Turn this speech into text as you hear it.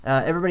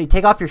Everybody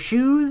take off your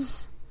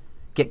shoes,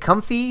 get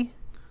comfy,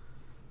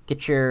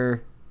 get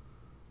your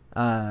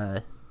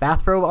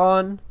bathrobe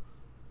on,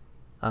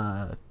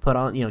 put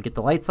on, get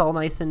the lights all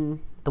nice and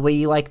the way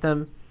you like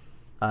them.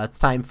 It's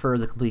time for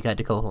the Complete Guide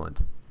to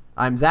Koholint.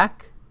 I'm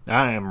Zach.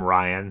 I'm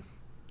Ryan.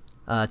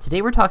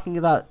 Today we're talking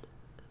about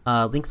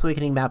Link's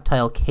Awakening map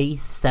tile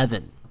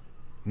K7.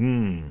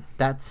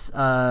 That's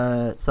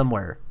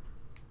somewhere.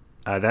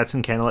 That's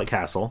in Kanalet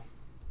Castle.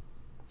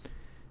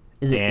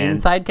 Is it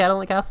inside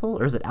Kanalet Castle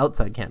or is it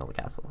outside Kanalet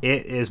Castle?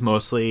 It is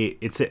mostly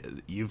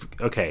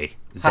okay,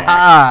 Zach.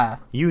 Ha-ha!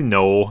 You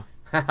know.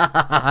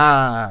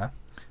 Ha-ha-ha-ha!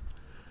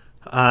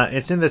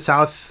 It's in the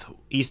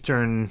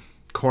southeastern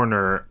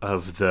corner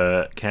of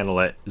the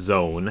Kanalet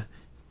zone,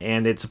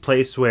 and it's a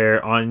place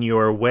where on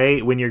your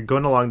way, when you're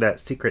going along that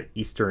secret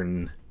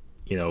eastern,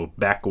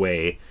 back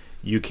way,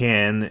 you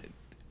can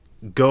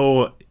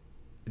go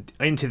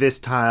into this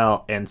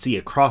tile and see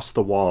across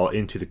the wall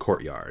into the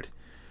courtyard.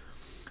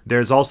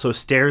 There's also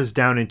stairs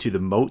down into the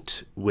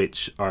moat,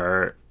 which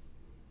are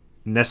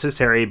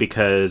necessary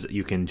because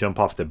you can jump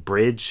off the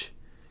bridge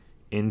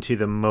into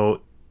the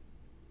moat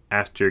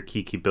after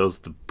Kiki builds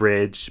the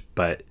bridge,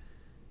 but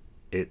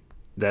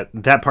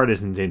that part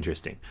isn't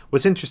interesting.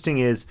 What's interesting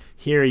is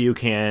here you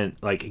can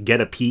get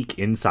a peek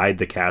inside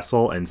the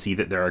castle and see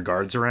that there are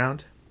guards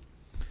around.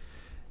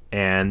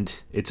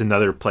 And it's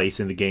another place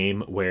in the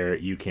game where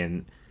you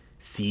can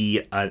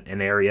see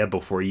an area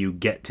before you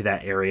get to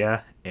that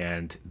area,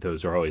 and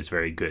those are always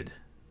very good.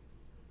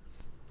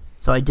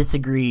 So I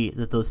disagree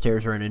that those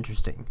stairs are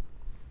uninteresting.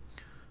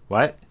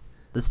 What?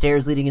 The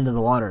stairs leading into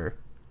the water.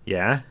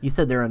 Yeah? You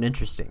said they're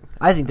uninteresting.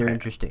 I think they're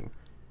interesting.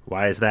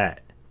 Why is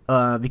that?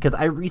 Because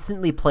I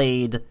recently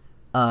played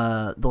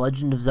The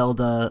Legend of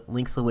Zelda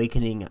Link's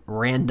Awakening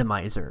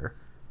Randomizer.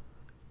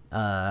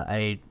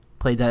 I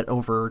played that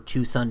over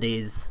 2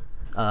 Sundays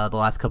the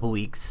last couple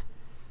weeks,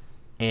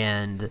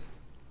 and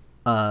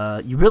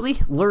you really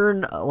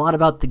learn a lot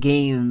about the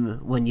game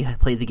when you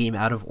play the game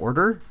out of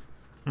order.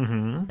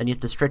 Mm-hmm. And you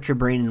have to stretch your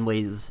brain in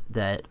ways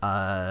that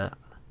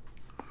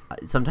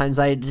sometimes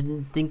I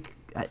didn't think.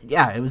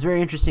 It was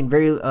very interesting,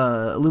 very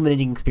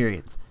illuminating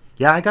experience.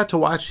 Yeah, I got to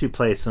watch you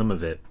play some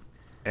of it,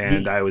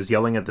 and I was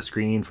yelling at the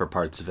screen for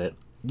parts of it.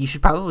 You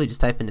should probably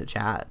just type into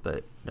chat,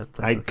 but that's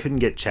I okay. Couldn't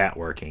get chat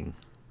working.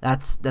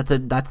 That's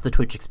the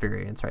Twitch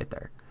experience right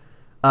there.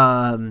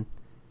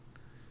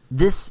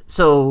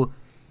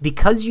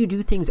 Because you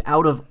do things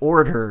out of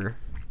order,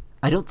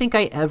 I don't think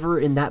I ever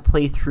in that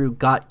playthrough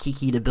got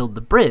Kiki to build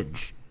the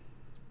bridge.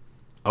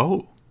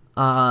 Oh.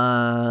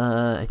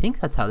 I think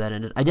that's how that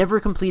ended. I never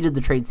completed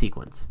the trade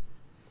sequence.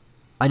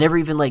 I never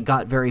even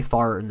got very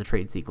far in the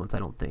trade sequence, I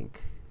don't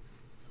think.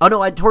 Oh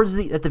no, at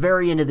the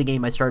very end of the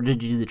game I started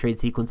to do the trade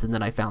sequence and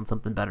then I found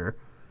something better.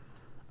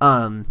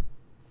 At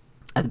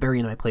the very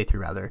end of my playthrough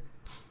rather.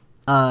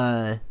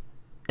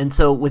 And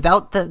so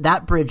without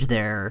that bridge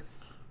there,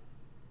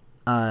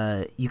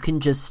 you can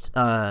just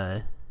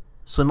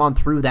swim on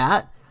through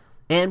that,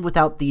 and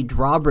without the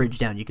drawbridge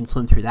down, you can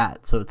swim through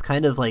that. So it's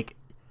kind of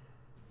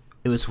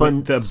it was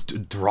fun.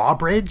 The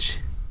drawbridge?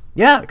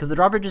 Yeah, because the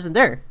drawbridge isn't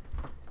there,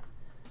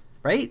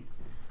 right?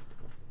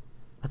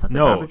 I thought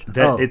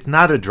it's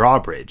not a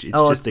drawbridge. It's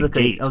just a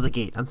gate. Oh, the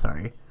gate. I'm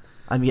sorry,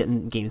 I'm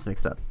getting games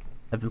mixed up.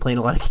 I've been playing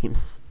a lot of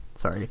games.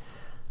 Sorry.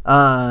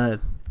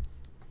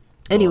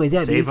 Anyways,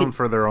 yeah. Save them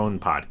for their own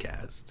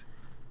podcast.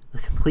 The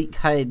Complete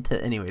Guide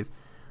to... Anyways.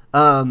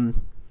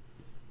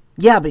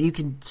 Yeah, but you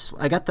can...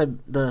 I got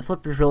the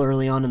flippers real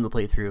early on in the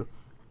playthrough,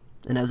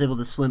 and I was able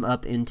to swim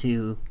up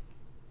into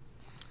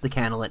the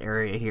Kanalet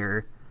area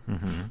here,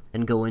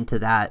 and go into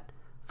that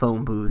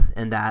phone booth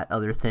and that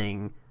other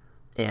thing,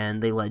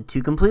 and they led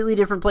to completely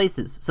different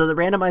places. So the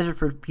randomizer,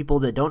 for people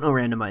that don't know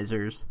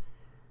randomizers,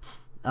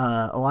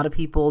 a lot of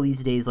people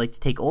these days like to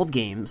take old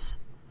games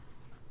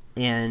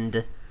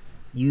and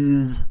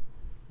use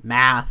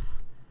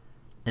math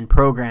and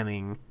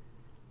programming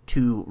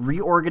to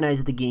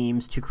reorganize the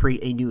games to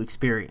create a new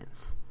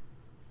experience.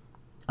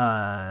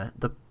 There's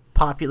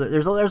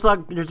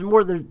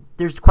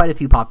quite a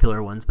few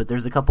popular ones, but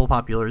there's a couple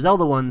popular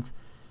Zelda ones.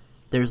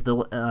 There's the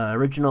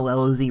original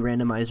LOZ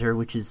randomizer,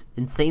 which is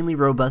insanely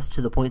robust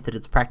to the point that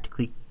it's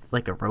practically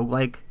like a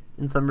roguelike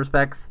in some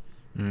respects.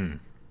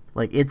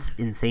 It's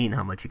insane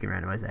how much you can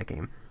randomize that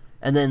game.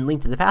 And then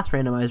Link to the Past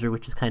randomizer,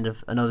 which is kind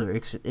of another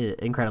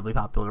incredibly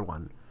popular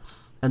one.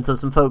 And so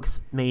some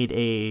folks made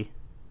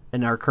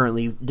and are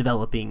currently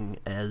developing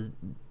as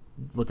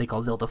what they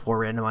call Zelda 4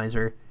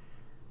 randomizer.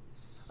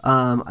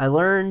 I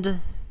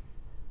learned,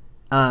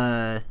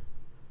 I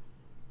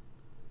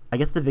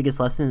guess the biggest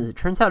lesson is it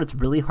turns out it's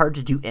really hard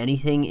to do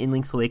anything in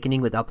Link's Awakening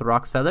without the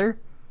Rock's Feather.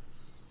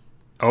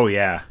 Oh,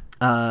 yeah.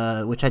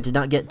 Which I did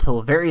not get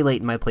till very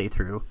late in my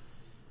playthrough.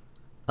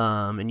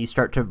 And you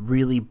start to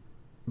really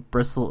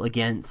bristle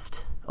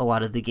against a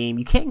lot of the game.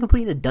 You can't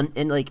complete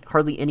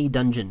hardly any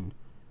dungeon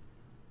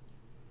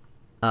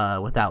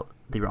without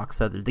the Rock's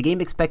Feather. The game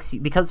expects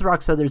you, because the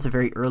Rock's Feather is a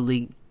very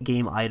early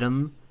game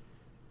item,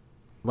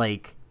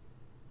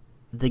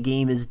 the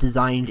game is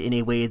designed in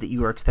a way that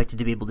you are expected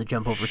to be able to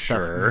jump over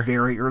stuff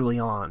very early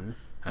on.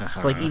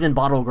 So like even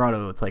Bottle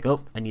Grotto, it's like,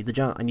 oh, I need to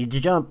jump, I need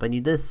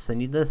this,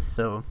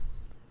 so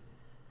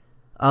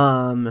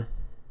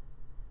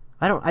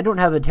I don't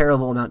have a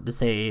terrible amount to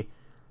say,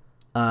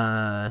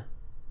 because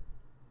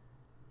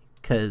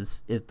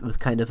it was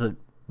kind of a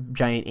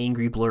giant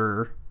angry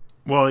blur.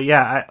 Well,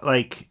 yeah,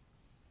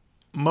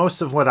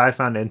 most of what I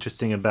found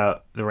interesting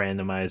about the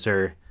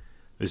randomizer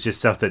is just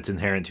stuff that's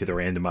inherent to the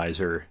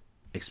randomizer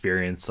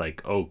experience.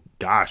 Like, oh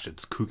gosh,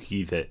 it's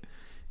kooky that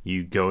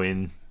you go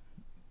in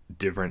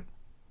different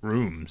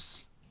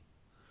rooms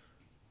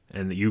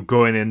and you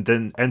go in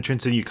the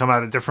entrance and you come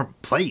out a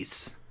different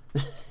place.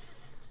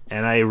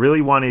 And I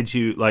really wanted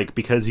you, like,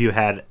 because you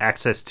had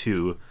access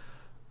to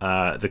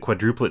the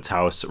quadruplets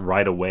house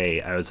right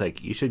away, I was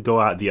like, you should go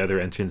out the other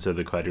entrance of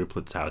the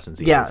quadruplets house and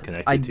see what it's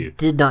connected to. I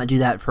did not do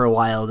that for a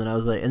while, and I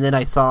was like, and then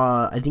I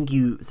think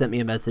you sent me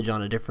a message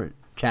on a different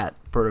chat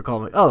protocol.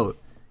 I'm like, oh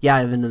yeah,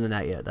 I haven't done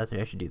that yet. That's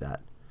I should do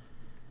that.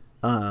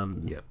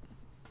 Yep.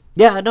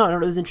 Yeah, no,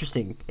 it was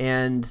interesting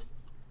and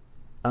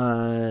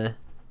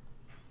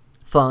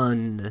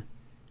fun,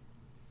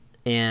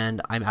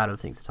 and I'm out of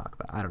things to talk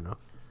about. I don't know.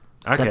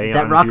 Okay,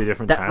 that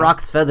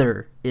Rock's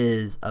Feather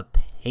is a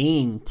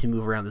pain to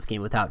move around this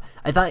game without.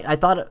 I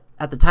thought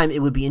at the time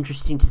it would be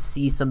interesting to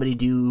see somebody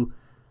do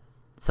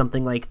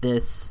something like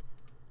this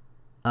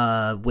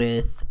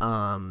with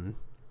one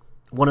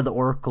of the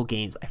Oracle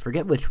games. I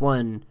forget which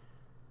one.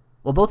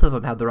 Well, both of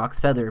them have the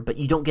Rock's Feather, but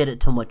you don't get it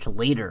till much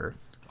later.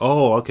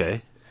 Oh,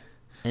 okay.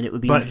 And it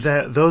would be, but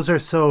those are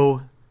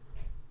so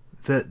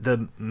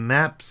the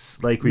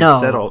maps, like we've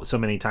said so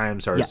many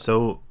times, are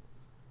so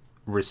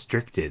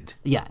restricted.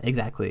 Yeah,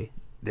 exactly.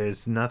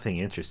 There's nothing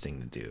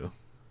interesting to do.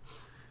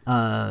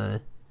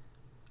 I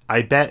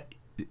bet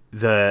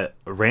the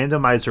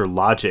randomizer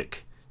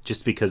logic,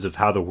 just because of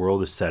how the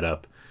world is set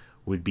up,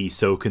 would be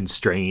so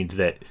constrained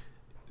that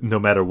no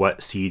matter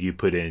what seed you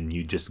put in,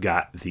 you just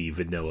got the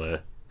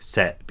vanilla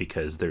set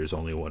because there's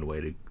only one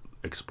way to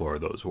explore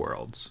those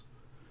worlds.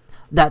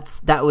 There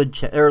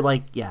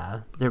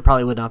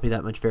probably would not be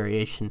that much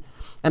variation,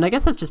 and I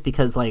guess that's just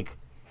because, like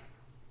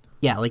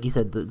you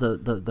said,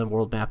 the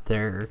world map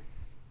there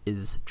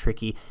is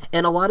tricky,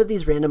 and a lot of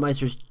these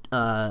randomizers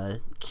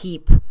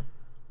keep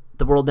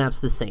the world maps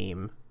the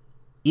same.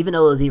 Even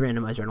LOZ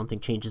randomizer, I don't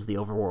think, changes the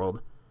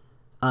overworld,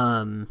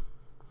 and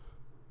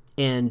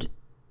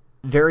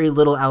very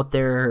little out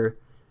there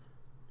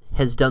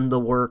has done the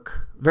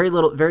work.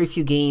 Very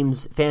few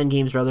games, fan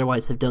games or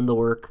otherwise, have done the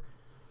work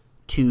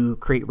to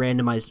create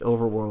randomized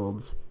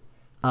overworlds,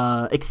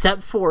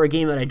 except for a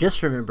game that I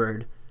just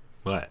remembered.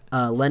 What?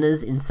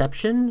 Lena's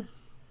Inception.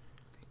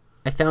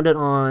 I found it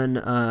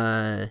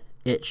on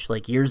itch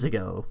like years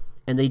ago,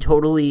 and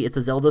it's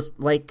a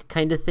Zelda-like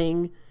kind of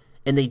thing,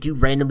 and they do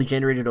randomly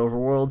generated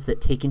overworlds that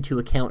take into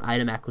account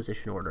item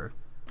acquisition order.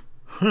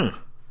 I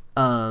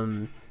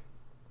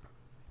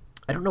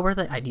don't know where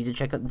I need to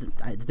check out.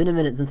 It's been a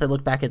minute since I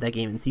looked back at that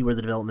game and see where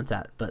the development's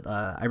at, but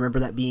I remember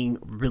that being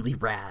really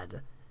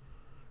rad.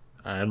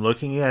 I'm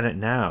looking at it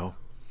now.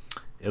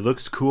 It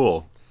looks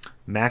cool.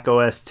 Mac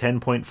OS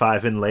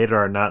 10.5 and later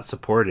are not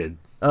supported.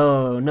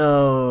 Oh,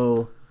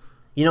 no.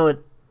 You know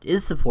what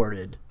is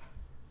supported?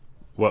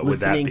 What would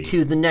that be? Listening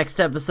to the next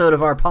episode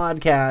of our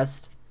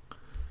podcast.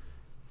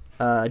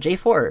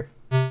 J4.